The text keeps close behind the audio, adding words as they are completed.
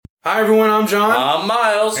Hi everyone, I'm John. I'm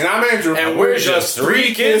Miles. And I'm Andrew. And we're just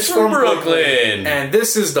three kids from Brooklyn. And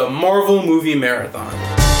this is the Marvel Movie Marathon.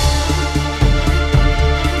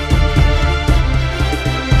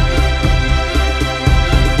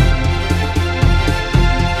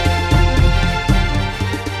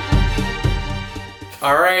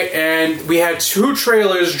 Alright, and we had two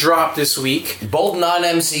trailers drop this week. Both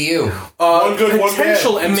non-MCU. One good, one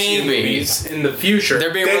potential bad. MCU movies in the future.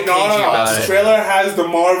 They're being They, real no, cagey about the it. trailer has the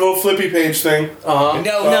Marvel flippy page thing. No, they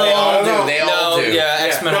all do. They all do. Yeah,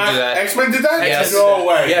 X-Men will do that. X-Men did that? Yes. No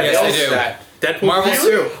way. Yeah, Yes, they all they did do. that. Deadpool Marvel,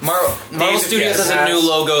 too. Marvel Studios has a new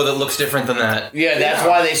logo that looks different than that. Yeah, that's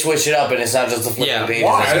why they switched it up, and it's not just the flipping Yeah. pages.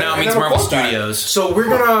 Why? So now I it means never Marvel caught that. Studios. So we're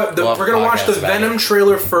gonna watch the podcast about Venom it.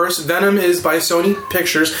 trailer first. Venom is by Sony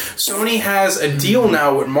Pictures. Sony has a deal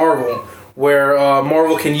now with Marvel where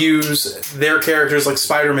Marvel can use their characters like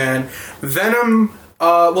Spider-Man. Venom.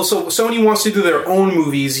 So Sony wants to do their own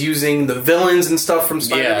movies using the villains and stuff from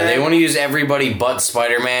Spider-Man. Yeah, they want to use everybody but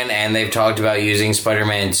Spider-Man, and they've talked about using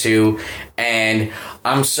Spider-Man 2. And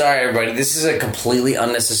I'm sorry, everybody, this is a completely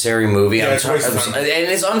unnecessary movie. Yeah, it's and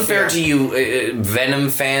it's unfair to you Venom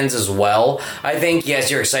fans as well. I think, yes,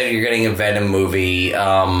 you're excited you're getting a Venom movie.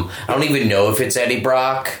 I don't even know if it's Eddie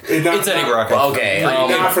Brock. It's Eddie Brock. Okay.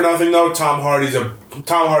 Not for nothing though, Tom Hardy's an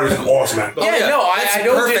awesome actor. Yeah, yeah, no, that's I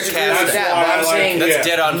don't perfect disagree with casting. that. But I'm saying That's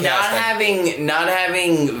dead on not casting.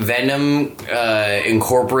 having Venom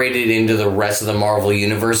incorporated into the rest of the Marvel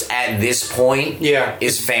universe at this point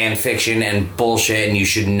is fan fiction and bullshit, and you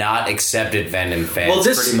should not accept it, Venom fans. Well,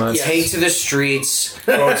 this pretty much. yes. Take to the streets,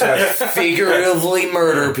 Protest. figuratively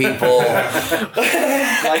murder people.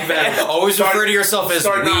 Like that. Always refer to yourself as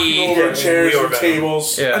Start knocking we. over chairs We are and Venom.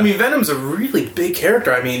 tables. Yeah. I mean, Venom's a really big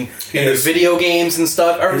character. I mean, in the is. video games and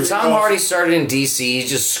stuff. Tom Hardy started in DC, he's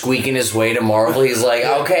just squeaking his way to Marvel. He's like,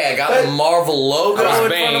 okay, I got the Marvel logo That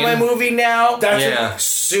was in front of my Bane. movie now. That's Yeah.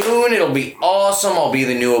 Soon it'll be awesome. I'll be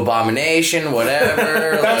the new Abomination,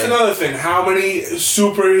 whatever. That's another thing. How many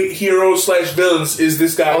superheroes / villains is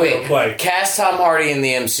this guy going to play? Cast Tom Hardy in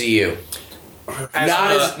the MCU.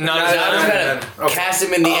 Not as Venom. Okay. Cast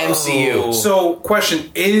him in the MCU. So, question: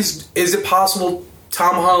 Is it possible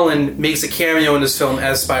Tom Holland makes a cameo in this film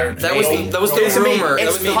as Spider-Man? That was the rumor. That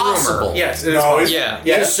It's was the possible. rumor. Yes, it is No, possible. it's, Yeah.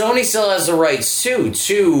 Because Sony still has the right suit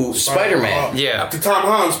to Spider-Man. Yeah. To Tom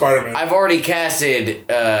Holland Spider-Man. I've already casted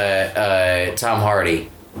Tom Hardy.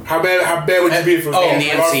 How bad would you be if it was in the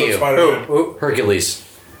MCU. Spider-Man? Who? Hercules.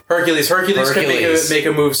 Hercules could make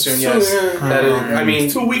a move soon. Yes, that is. I mean,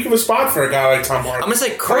 It's too weak of a spot for a guy like Tom Hardy. I'm gonna say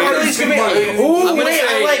Hercules Craven. could be. ooh, I'm gonna wait,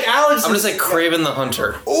 say- I like Alex. I'm gonna say Craven the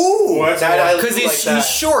Hunter. Ooh, that's Because he's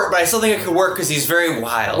short, but I still think it could work because he's very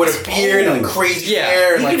wild. with a beard and crazy Yeah.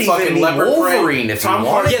 hair and He like could fucking even be leopard Wolverine print. if Tom he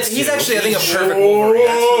wanted Yeah, he's to. actually, I think, a perfect Wolverine.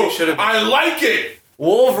 That's what he Whoa, should've been. I like it.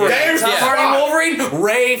 Wolverine. There's Tom the Hardy spot. Wolverine.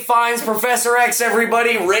 Ray finds Professor X,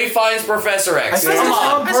 everybody. Ray finds Professor I X. thought Come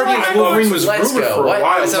Tom on. Hardy's Wolverine was Let's rumored go. for a What?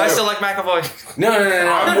 while. I said I still like McAvoy. No.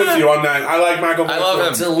 I'm with you on that. I like Michael. I love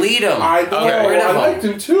him. Delete him. I Get rid of him. liked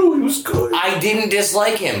him too. He was good. I didn't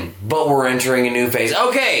dislike him, but we're entering a new phase.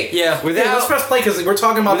 Okay. Yeah. Yeah, let's press play because we're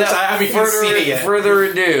talking about this. I haven't even seen it yet. Further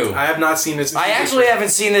ado. I have not seen this. I actually haven't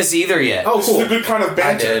seen this either yet. Oh, This is cool. a good kind of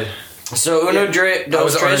banter. So, uno, dos,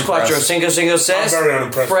 was tres, cuatro, unimpressed. cinco, seis. I'm very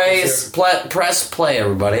unimpressed. Press play,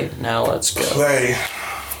 everybody. Now let's go. Play.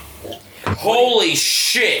 Holy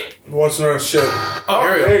shit! What's another shit? Oh,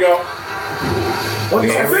 here we There you go. What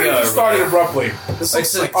I think it just started abruptly. This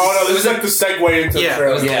looks like Oh no, this is like the segue into Yeah, the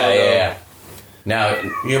trailer. Yeah. Now,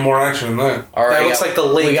 You get more action than that. all right. That looks like the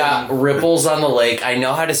lake. We got ripples on the lake. I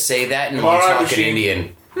know how to say that in Alright, Montauk machine.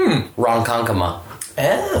 Indian. Ronkonkoma.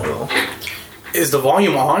 Oh. Is the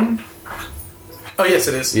volume on? Oh yes,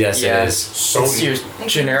 it is. Yes, Yeah. it is. It's Sony. your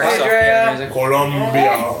generic Hey, software Drea. music.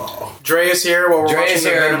 Colombia. Dre is here while we're Dre watching is the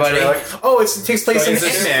here, Venom everybody. trailer. Oh, it takes place in Is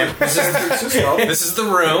this- Ant-Man. This is the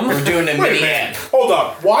room. We're doing a Wait a mini minute. app. Hold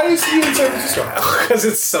up. Why is he in San Francisco? Because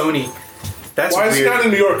it's Sony. That's Why is he weird. not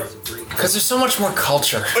in New York? Because there's so much more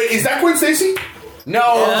culture. Wait, is that Gwen Stacy?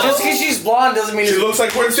 No, just because she's blonde doesn't mean She looks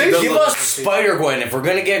like Gwen Stacy. Give us Spider-Gwen if we're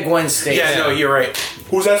gonna get Gwen Stacy. Yeah, no, you're right.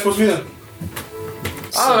 Who's that supposed to be then?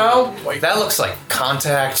 I don't know. That looks like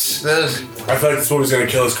Contact. I feel like this movie's gonna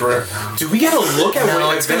kill his career. Do we get a look at No,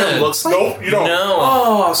 what it's Venom gonna- looks like? Nope, you don't. No.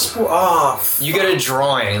 Oh, You get a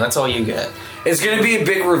drawing. That's all you get. It's gonna be a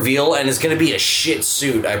big reveal, and it's gonna be a shit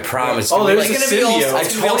suit. I promise. Oh, there's It's the gonna be symbiote. a It's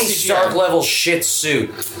gonna be all Tony CGI. Stark level shit suit.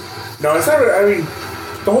 No, it's not. I mean,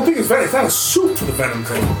 the whole thing is Venom. It's not a suit to the Venom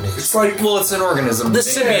thing. It's like Well, it's an organism. The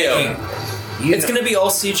symbiote. It's going to be all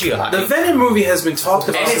CGI. The Venom movie has been talked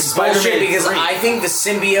about. And it's since Spider-Man bullshit because 3. I think the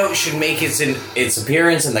symbiote should make its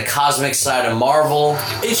appearance in the cosmic side of Marvel.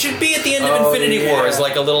 It should be at the end of Infinity War as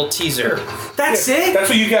like a little teaser. That's it? That's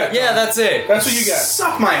what you get. Yeah, that's it. That's what you get.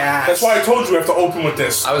 Suck my ass. That's why I told you we have to open with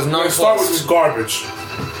this. I was We're not gonna start with close. this garbage.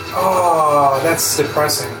 Oh, that's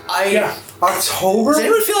depressing. Yeah. October? Does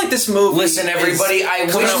anyone feel like this movie? Listen, everybody, I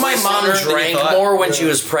coming wish out my way mom sooner than you drank thought? more when she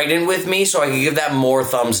was pregnant with me so I could give that more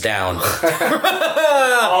thumbs down.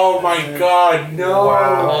 Oh my god, no.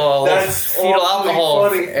 Oh, That's fetal awfully alcohol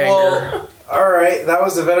funny. anger. Alright, that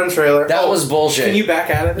was the Venom trailer. That was bullshit. Can you back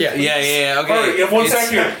out of it? Yeah. Okay. Hurry, you have 1 It's-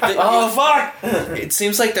 second. Oh, fuck! It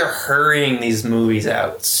seems like they're hurrying these movies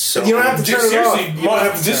out. So You don't have to turn Just it off.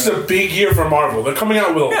 seriously, this is a big year for Marvel. They're coming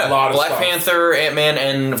out with a lot of Black stuff. Panther, Ant-Man,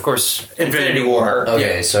 and of course Infinity War.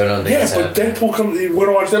 Okay, so I don't think Yeah, it's but happening. Deadpool comes. We're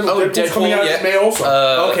gonna watch Deadpool. Oh, Deadpool's coming Deadpool, out yeah. in May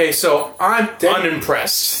also. Okay, so I'm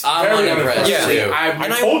unimpressed. I'm Very unimpressed unimpressed. too.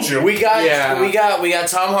 I told you. We got Yeah. we got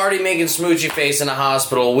Tom Hardy making smoochy face in a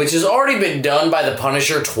hospital, which has already been done by the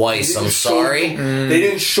Punisher twice. I'm sorry. They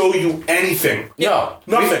didn't show you anything. No.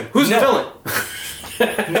 Nothing. Who's the villain?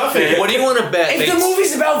 Nothing. What do you want to bet? If the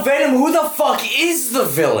movie's about Venom, who the fuck is the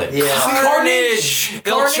villain? Carnage.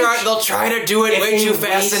 They'll try to do it way too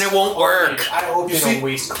fast and it won't work. I hope you see- don't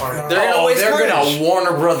waste Carnage. They're gonna waste They're Carnage. gonna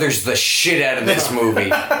Warner Brothers the shit out of this movie.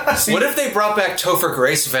 What if they brought back Topher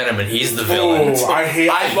Grace Venom and he's the villain? Oh,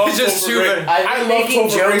 I love just Topher too Grace. bad. I've I been love making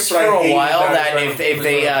Topher jokes Grace, for but I a hate while that Venom. if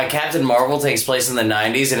they Captain Marvel takes place in the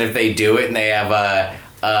 90s and if they do it and they have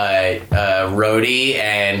Rhodey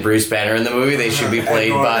and Bruce Banner in the movie, they should be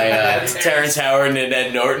played by Terrence Howard and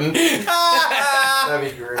Ed Norton.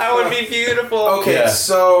 That'd be great. That would be beautiful. Okay, Yeah.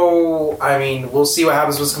 so I mean, we'll see what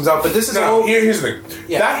happens when this comes out. But this is No, here's the thing.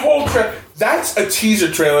 Yeah. That whole that's a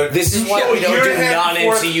teaser trailer. This is You why show we a don't year do and a half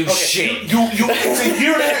before- non-MCU okay, shit. It's a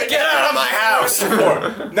year and a half. Get out of my house.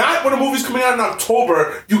 Before. Not when a movie's coming out in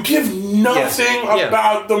October. You give nothing Yeah.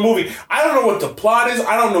 about the movie. I don't know what the plot is.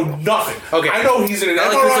 I don't know nothing. Okay. I know he's in an I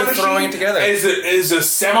like MRI who's machine. throwing it together. Is a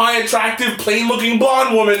semi-attractive, plain-looking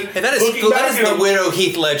blonde woman. Hey, that is looking back at the him. widow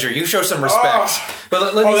Heath Ledger. You show some respect.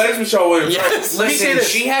 But let Oh, me that is Michelle Williams. Yes. Let me say Listen, this.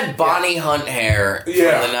 she had Bonnie Hunt hair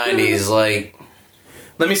Yeah. from the 90s. Like,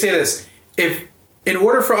 Let me say this. If in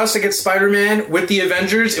order for us to get Spider-Man with the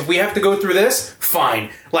Avengers, if we have to go through this, fine.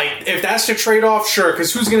 Like, if that's the trade-off, sure.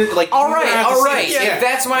 Because who's gonna like? all you're gonna right, have to all see right. it. Yeah. If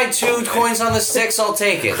that's my 2 coins on the sticks, I'll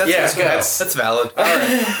take it. Yeah, Let's go. That's valid.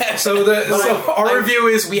 So our review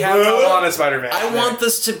is we have Tom Holland as Spider-Man. I want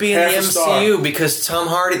this to be in Half the a star. MCU because Tom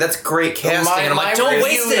Hardy, that's great casting. And I'm like, don't review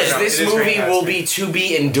waste is it. This It is movie fantastic. will be to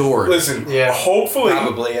be endured. Listen, Yeah. hopefully,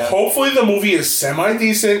 Probably, yeah. hopefully the movie is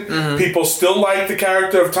semi-decent. Mm-hmm. People still like the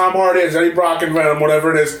character of Tom Hardy as Eddie Brock and Venom,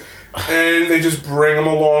 whatever it is, and they just bring him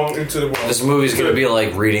along into the world. This movie's gonna be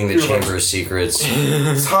like reading the Beautiful. Chamber of Secrets.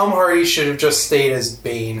 Tom Hardy should have just stayed as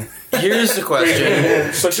Bane. Here's the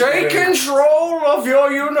question. Take control of your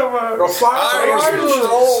universe.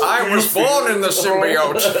 I was born in the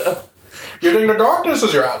symbiote. You think the darkness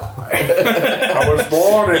is your ally? I was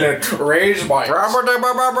born in it. Raised by. That's what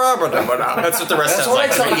the rest That's sounds what I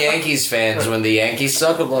like. tell Yankees fans when the Yankees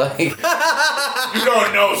suck. I'm like, You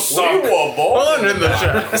don't know, son. Born in the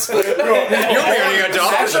shadows. You're marrying a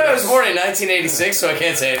dog. actually, I was born in 1986, so I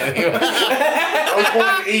can't say anything. I was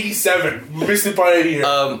born in '87. Missed it by a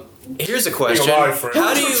year. Here's a question: alive for it.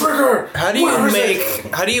 How do Where's the you trigger? how do Where you is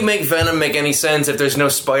make make Venom make any sense if there's no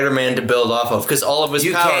Spider-Man to build off of? Because all of his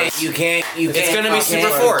You powers. can't. It's gonna be you super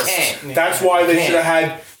can't, forced. you can't. That's why they should have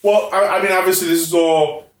had. Well, I mean, obviously, this is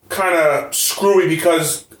all kind of screwy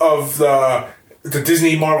because of the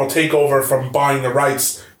Disney Marvel takeover from buying the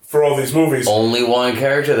rights for all these movies. Only one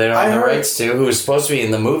character they don't have the heard- rights to, who was supposed to be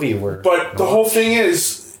in the movie. But the whole thing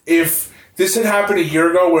is, if this had happened a year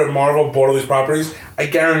ago where Marvel bought all these properties, I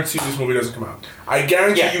guarantee this movie doesn't come out. I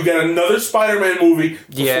guarantee Yeah. you get another Spider-Man movie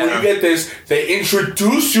before Yeah. you get this. They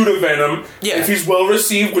introduce you to Venom. Yeah. If he's well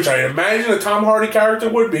received, which I imagine a Tom Hardy character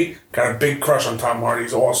would be. Got a big crush on Tom Hardy.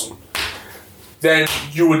 He's awesome. Then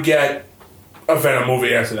you would get a Venom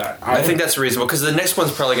movie after that. I think that's reasonable because the next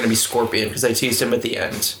one's probably going to be Scorpion because they teased him at the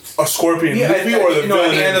end. a Scorpion Yeah, movie or the no,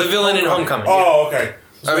 villain. and The villain in Homecoming. Oh, okay.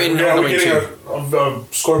 I mean, Are we Homecoming getting a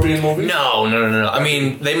Scorpion movie? No. I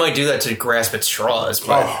mean, they might do that to grasp at straws,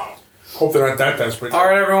 but Oh, hope they're not that desperate. All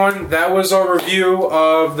right, everyone. That was our review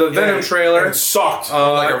of the Venom And trailer. it sucked.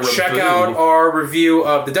 Like a Check reboot. out our review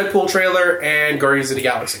of the Deadpool trailer and Guardians of the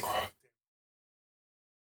Galaxy.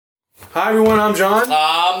 Hi, everyone. I'm John.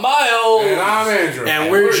 Miles. and I'm Andrew.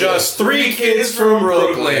 And we're just three kids from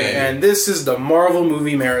Brooklyn. And this is the Marvel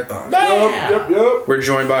Movie Marathon. Yup. We're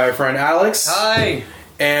joined by our friend Alex. hi.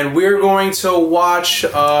 and we're going to watch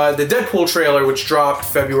the Deadpool trailer, which dropped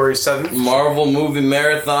February 7th. Marvel Movie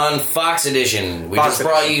Marathon Fox Edition. We just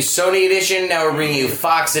brought you Sony Edition, now we're bringing you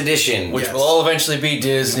Fox Edition. Which will all eventually be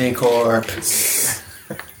Disney Corp.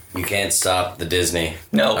 You can't stop the Disney.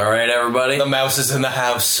 No. Alright, everybody? The mouse is in the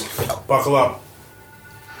house. Buckle up.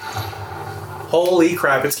 Holy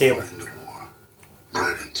crap, it's Cable.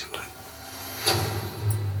 Right into it.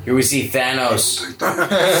 Here we see Thanos.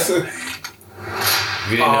 If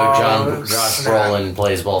you didn't know, Josh Brolin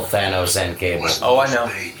plays both Thanos and Cable. Oh, I know.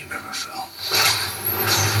 Pain you've ever felt.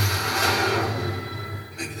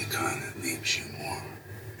 Maybe the kind that leaves you more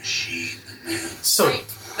machine than man. So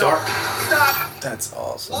dark. Stop! That's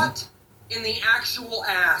awesome. What in the actual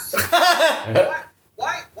ass?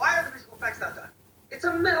 Why are the visual effects not done? It's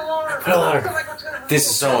a metal arm. Put it louder. This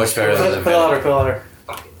is so much better than the Put it louder, put it louder.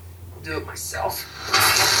 Fuck it. I'll do it myself.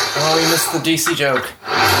 Oh, you missed the DC joke.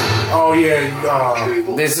 Oh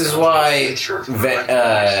yeah. This is why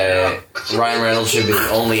Ryan Reynolds should be the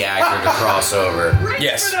only actor to cross over. Reach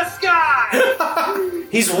Yes. for the sky!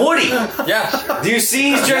 He's Woody! Yeah. Do you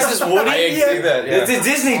see he's dressed as Woody? I see that, yeah. It's a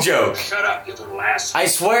Disney joke. Shut up, you little ass. I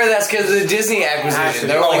swear that's because of the Disney acquisition.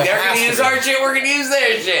 They're Oh, like, it they're has gonna to use be. our shit, we're gonna use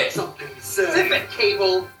their shit. Something to say. Zip it,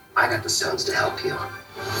 Cable. I got the sounds to help you.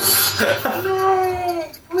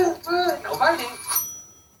 No biting.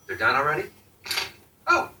 They're done already?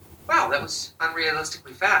 Oh, wow, that was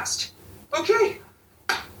unrealistically fast. Okay.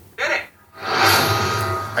 Get it.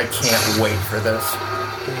 I can't wait for this.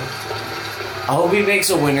 I hope he makes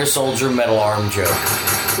a Winter Soldier metal arm joke.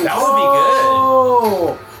 That would be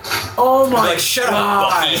Oh my Like, shut up,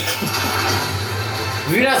 God. Bucky.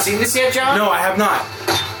 Have you not seen this yet, John? No, I have not.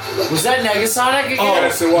 Was that Negasonic again? Oh,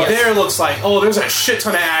 Yes, it was. there looks like. Oh, there's a shit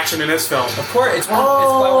ton of action in this film. Of course, it's by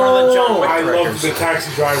one of the John Wick I love directors. the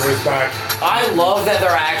taxi driver is back. I love that they're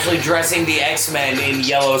actually dressing the X-Men in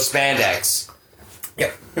yellow spandex.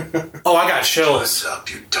 Oh, I got chills. What's up,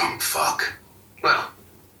 you dumb fuck? Well,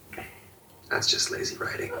 that's just lazy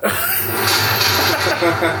writing.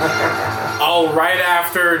 Oh, right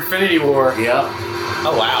after Infinity War. Yep.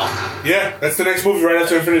 Oh, wow. Yeah, that's the next movie right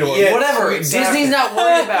after Infinity War. Yeah. Whatever. exactly. Disney's not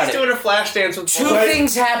worried about He's it. doing a flash dance with Two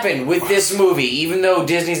things happen with this movie, even though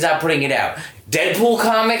Disney's not putting it out. Deadpool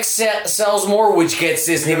comics sells more, which gets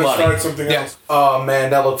Disney Gonna money. start something Yeah. else. Oh man,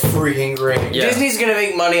 that looked freaking great. Yeah. Disney's gonna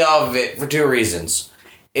make money off of it for two reasons.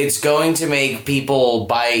 It's going to make people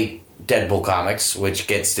buy Deadpool comics, which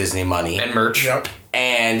gets Disney money, And merch. Yep.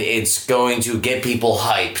 and it's going to get people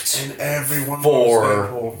hyped And everyone for loves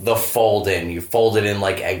Deadpool. the fold-in. You fold it in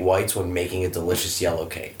like egg whites when making a delicious yellow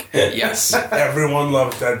cake. Yes. Everyone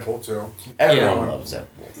loves Deadpool too. Everyone loves it.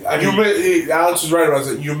 Alex was right about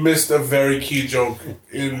it. You missed a very key joke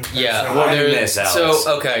in. Yeah, What there- did you miss, Alex?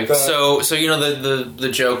 so okay, so you know the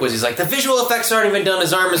joke was he's like the visual effects aren't even done.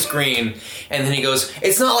 His arm is green, and then he goes,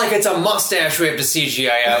 "It's not like it's a mustache we have to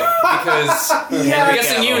CGI out because I'm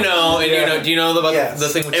guessing you know, and you know, do you know about Yes. the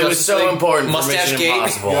thing with It was Justice so League? important for mustache Mission gate?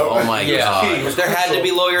 Impossible. Yep. Oh my Yeah, god! there had to be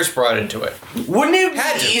lawyers brought into it. Wouldn't it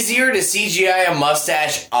Had be to. easier to CGI a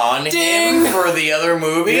mustache on Ding. him for the other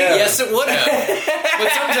movie? Yeah. Yes, it would have.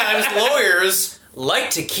 But sometimes lawyers like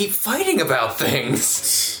to keep fighting about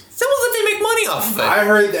things. It's almost like they make money off of it. I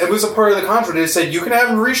heard it was a part of the contract. It said you can have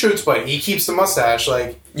him reshoots, but he keeps the mustache.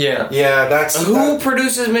 Like, Yeah. yeah, that's Who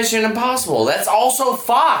produces Mission Impossible? That's also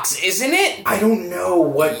Fox, isn't it? I don't know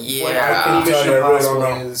what Yeah. what I Mission really don't Impossible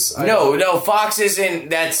know. is. No, Fox isn't.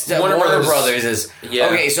 That's Warner Warner Brothers. Brothers is. Yeah.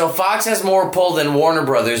 Okay, so Fox has more pull than Warner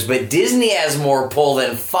Brothers, but Disney has more pull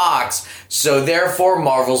than Fox. So therefore,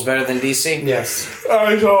 Marvel's better than DC. Yes,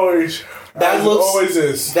 As always. That As looks- always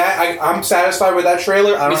is. I'm satisfied with that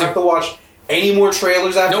trailer. I don't too. have to watch any more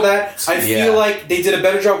trailers after Nope. that. I Yeah. feel like they did a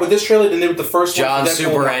better job with this trailer than they did with the first one. John's for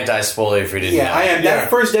Deadpool. super anti-spoiler if you didn't know. Yeah, I am. Yeah. That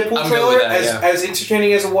first Deadpool I'm good trailer, with that, yeah. as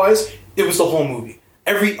entertaining as it was the whole movie.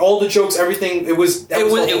 All the jokes, everything. It was.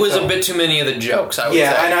 It was a bit too many of the jokes. I would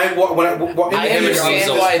Yeah, say. and I I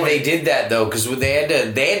understand why they did that though, because they had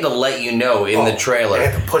to let you know in the trailer. they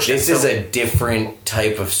had to push this it is so- a different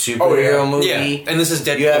type of superhero movie. Yeah, and this is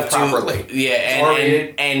Deadpool You have properly. to, yeah,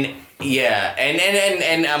 R-rated.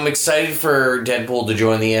 and I'm excited for Deadpool to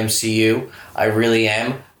join the MCU. I really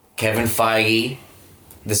am. Kevin Feige,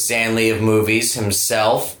 the Stanley of movies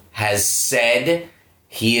himself, has said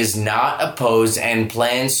he is not opposed and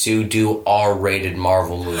plans to do R-rated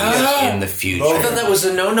Marvel movies in the future. I thought that was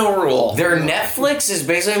a no Oh. rule. Their Netflix is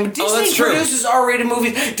basically Disney that's true. produces R-rated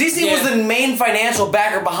movies. Disney was Yeah. the main financial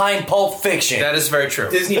backer behind Pulp Fiction. That is very true.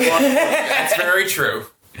 Disney Plus. That's very true.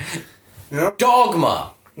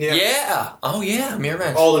 Dogma. Yeah. Oh yeah,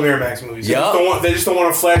 Miramax. All the Miramax movies. Yup. They just don't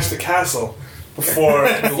want to flash the castle before.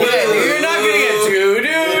 Yeah, you're not gonna get too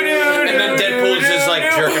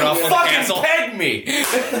me.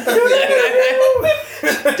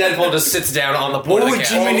 Deadpool just sits down on the What point of would the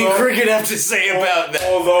Jiminy Although- Cricket have to say about that?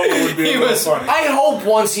 Although it would be He a little was- funny. I hope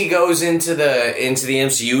once he goes into the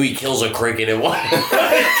MCU, he kills a cricket and one.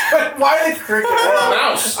 Why the cricket?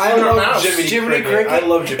 Mouse. I Or a love mouse. Jiminy Cricket. I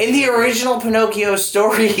love Jiminy In the Cricket. original Pinocchio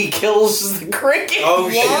story, he kills the cricket. Oh,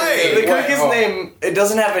 shit. Why? The Why? cricket's Oh. name, it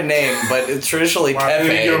doesn't have a name, but it's traditionally Wow, I'm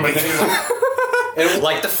gonna give him a Pepe. name. And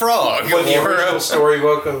like the frog. when the Or, original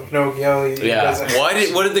storybook of Pinocchio, he Yeah. does that.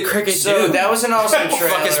 what did the cricket So do? that was an awesome trailer.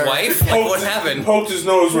 Fuck his wife? Like, what happened? Poked his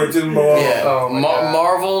nose where it didn't belong. Yeah. Oh my God.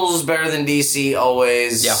 Marvel's better than DC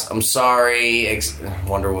always. Yeah. I'm sorry.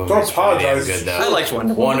 Wonder Woman Don't is pretty damn apologize. good though. I liked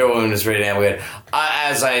Wonder Woman. Wonder Woman is pretty damn good.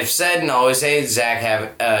 As I've said and always say,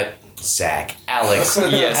 Alex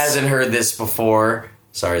Yes. hasn't heard this before.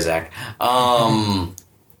 Sorry, Zach.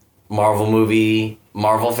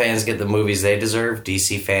 Marvel fans get the movies they deserve.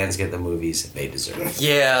 DC fans get the movies they deserve.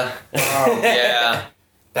 Yeah. Yeah.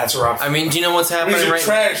 That's rough. I mean, do you know what's happening These are right now?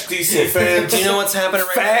 trash DC fans. Do you know what's happening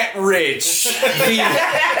right Fat Rich.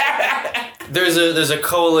 now? There's a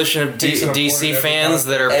coalition of DC fans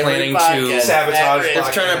that are Every planning podcast. to... Sabotage Fat Black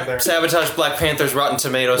Rich. Trying Panther. to sabotage Black Panther's Rotten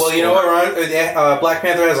Tomatoes Well, you know score. what, Black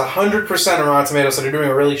Panther has 100% on Rotten Tomatoes, so they're doing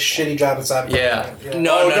a really shitty job at sabotaging. Yeah.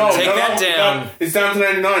 No, Take that down. It's down to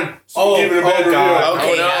 99. So Oh, give it a bad oh, God.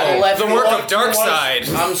 review. Okay, Oh, out of no. left The field- work of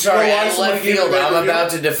Darkseid. I'm sorry, You know why out of somebody left gave it a field. bad I'm review? about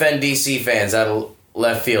to defend DC fans out of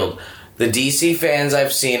left field. The DC fans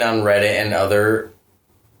I've seen on Reddit and other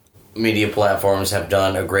media platforms have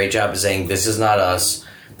done a great job of saying this is not us.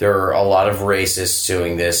 There are a lot of racists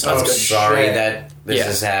doing this. I'm Oh, sorry shit. that this Yeah.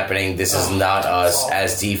 is happening. This is not us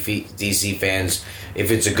as DC fans. If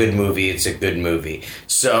it's a good movie, it's a good movie.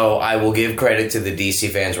 So I will give credit to the DC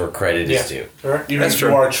fans where credit is due. Sure. Even That's if true.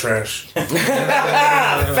 you are trash. We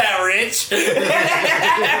Fat Rich.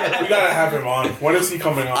 gotta have him on. When is he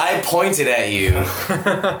coming on? I pointed at you.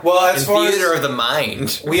 Well, as In far Theater as of the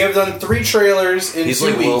Mind. we have done 3 trailers in He's 2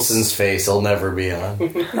 like weeks. Wilson's face. He'll never be on.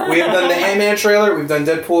 We have done the Ant-Man trailer, we've done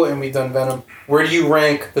Deadpool, and we've done Venom. Where do you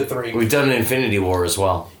rank the 3? We've done an Infinity War as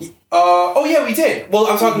well. Oh yeah, we did. Well,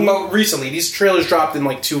 I'm talking about recently. These trailers dropped in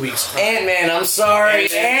like 2 weeks. Ant-Man, I'm sorry.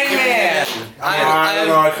 Ant-Man. I don't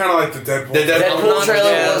know. I kind of like the Deadpool. The Deadpool I'm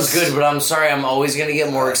trailer not was jazzed. good, but I'm sorry. I'm always going to get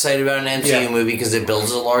more excited about an MCU Yeah. movie because it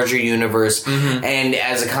builds a larger universe. And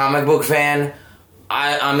as a comic book fan,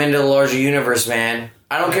 I'm into the larger universe, man.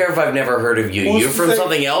 I don't care if I've never heard of you. Who's You're to from say-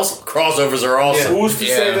 something else? Crossovers are awesome. Who's to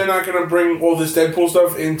say Yeah. they're not gonna bring all this Deadpool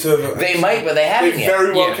stuff into the? They might, but they They haven't yet.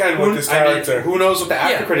 very well Yeah. can with this I mean, character. who knows what the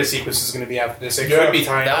after Yeah. credit sequence is going to be after this? It Yeah. could be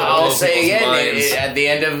tying That up. I'll blow say people's again, minds. at the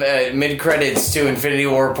end of mid-credits to Infinity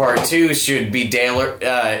War Part 2 should be Dale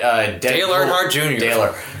Earnhardt Jr.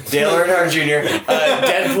 Dale Earnhardt Jr.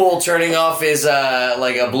 Deadpool turning off his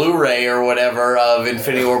like a Blu-ray or whatever of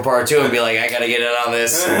Infinity War Part 2 and be like, I gotta get in on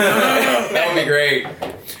this. That would be great.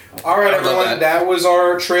 All right, I love everyone. that. That was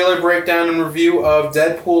our trailer breakdown and review of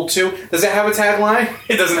Deadpool 2. Does it have a tagline?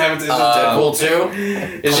 It doesn't have a Deadpool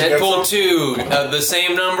 2? Is it Deadpool 2, the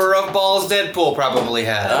same number of balls Deadpool probably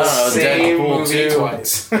I has. don't know, same Deadpool movie 2.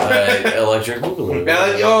 twice? Electric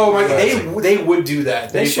Boogaloo. Oh my! They would do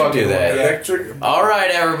that. They should fucking do that. would. Electric. All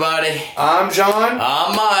right, everybody. I'm John.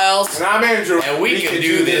 I'm Miles. And I'm Andrew. And we can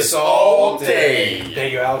do this all day.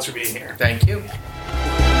 Thank you, Alex, for being here. Thank you.